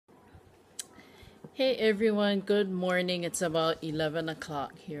Hey everyone, good morning. It's about 11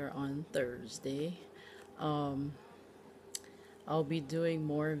 o'clock here on Thursday. Um, I'll be doing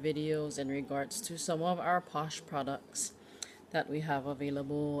more videos in regards to some of our Posh products that we have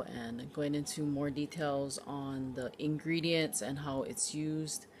available and going into more details on the ingredients and how it's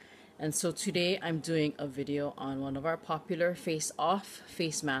used. And so today I'm doing a video on one of our popular face off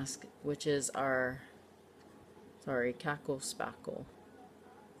face mask, which is our, Cackle Spackle.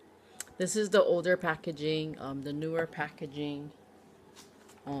 This is the older packaging. The newer packaging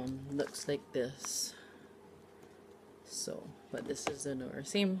looks like this. So, but this is the newer,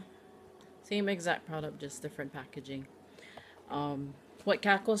 same exact product, just different packaging. What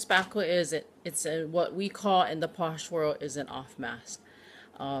Cackle Spackle is, it's what we call in the posh world is an off mask.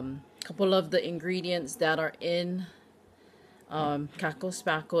 Couple of the ingredients that are in Cackle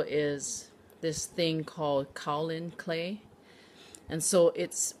Spackle is this thing called kaolin clay, and so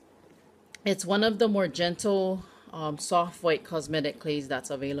it's one of the more gentle, soft white cosmetic clays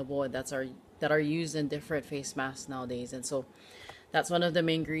that's available and that are used in different face masks nowadays. And so that's one of the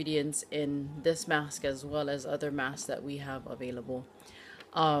main ingredients in this mask as well as other masks that we have available.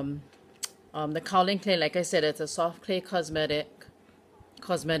 The kaolin clay, like I said, it's a soft clay cosmetic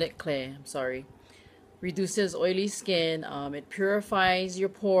clay. I'm sorry. Reduces oily skin. It purifies your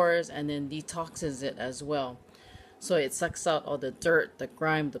pores and then detoxes it as well. So it sucks out all the dirt, the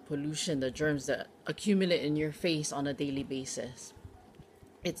grime, the pollution, the germs that accumulate in your face on a daily basis.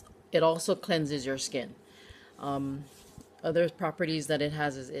 It also cleanses your skin. Other properties that it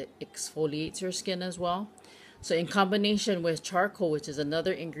has is it exfoliates your skin as well. So in combination with charcoal, which is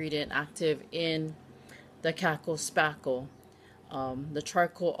another ingredient active in the Cackle Spackle, the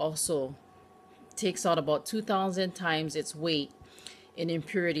charcoal also takes out about 2,000 times its weight in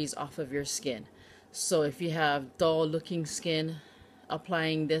impurities off of your skin. So if you have dull looking skin,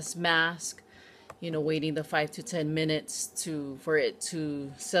 applying this mask, waiting the 5 to 10 minutes for it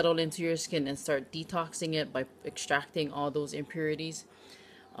to settle into your skin and start detoxing it by extracting all those impurities,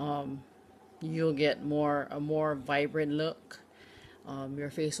 you'll get a more vibrant look. Your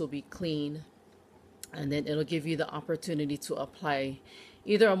face will be clean, and then it'll give you the opportunity to apply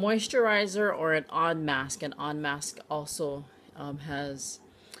either a moisturizer or an on mask. An on mask also has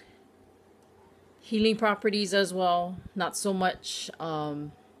healing properties as well. Not so much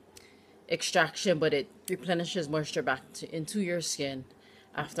extraction, but it replenishes moisture back into your skin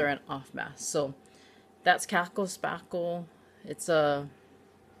after an off mask. So that's Cackle Spackle. It's a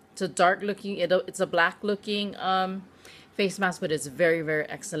dark looking, it's a black looking face mask, but it's very, very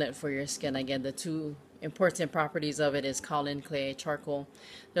excellent for your skin. Again, the two important properties of it is kaolin clay, charcoal.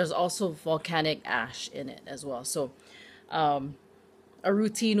 There's also volcanic ash in it as well. So a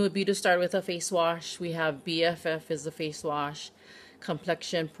routine would be to start with a face wash. We have BFF is the face wash,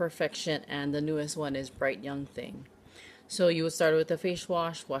 Complexion Perfection, and the newest one is Bright Young Thing. So you would start with a face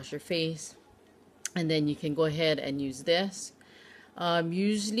wash, wash your face, and then you can go ahead and use this.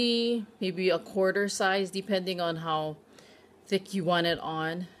 Usually maybe a quarter size, depending on how thick you want it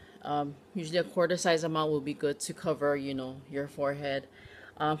on. Usually a quarter size amount will be good to cover, your forehead.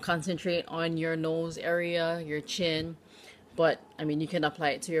 Concentrate on your nose area, your chin. But, you can apply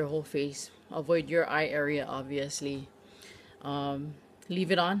it to your whole face. Avoid your eye area, obviously.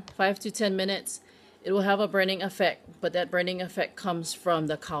 Leave it on 5 to 10 minutes. It will have a burning effect, but that burning effect comes from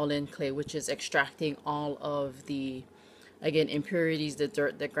the kaolin clay, which is extracting all of the, again, impurities, the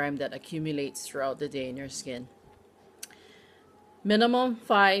dirt, the grime that accumulates throughout the day in your skin. Minimum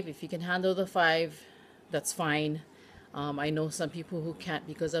 5. If you can handle the 5, that's fine. I know some people who can't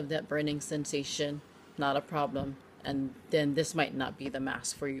because of that burning sensation. Not a problem. And then this might not be the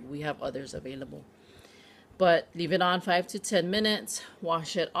mask for you. We have others available. But leave it on 5 to 10 minutes.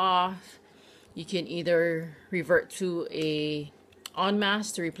 Wash it off. You can either revert to a on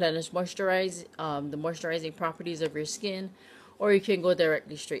mask to replenish, moisturize the moisturizing properties of your skin, or you can go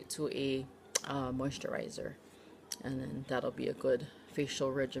directly straight to a moisturizer, and then that'll be a good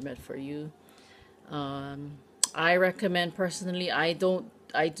facial regimen for you. I recommend personally, I do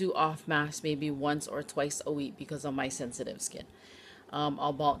off mask maybe once or twice a week because of my sensitive skin.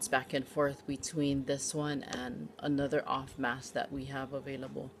 I'll bounce back and forth between this one and another off mask that we have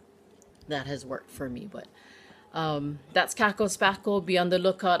available that has worked for me. But that's Cackle Spackle. Be on the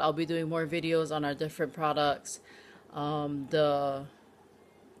lookout. I'll be doing more videos on our different products, the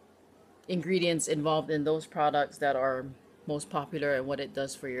ingredients involved in those products that are most popular and what it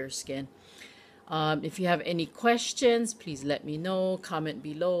does for your skin. If you have any questions, please let me know. Comment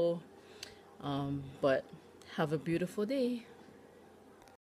below. But have a beautiful day.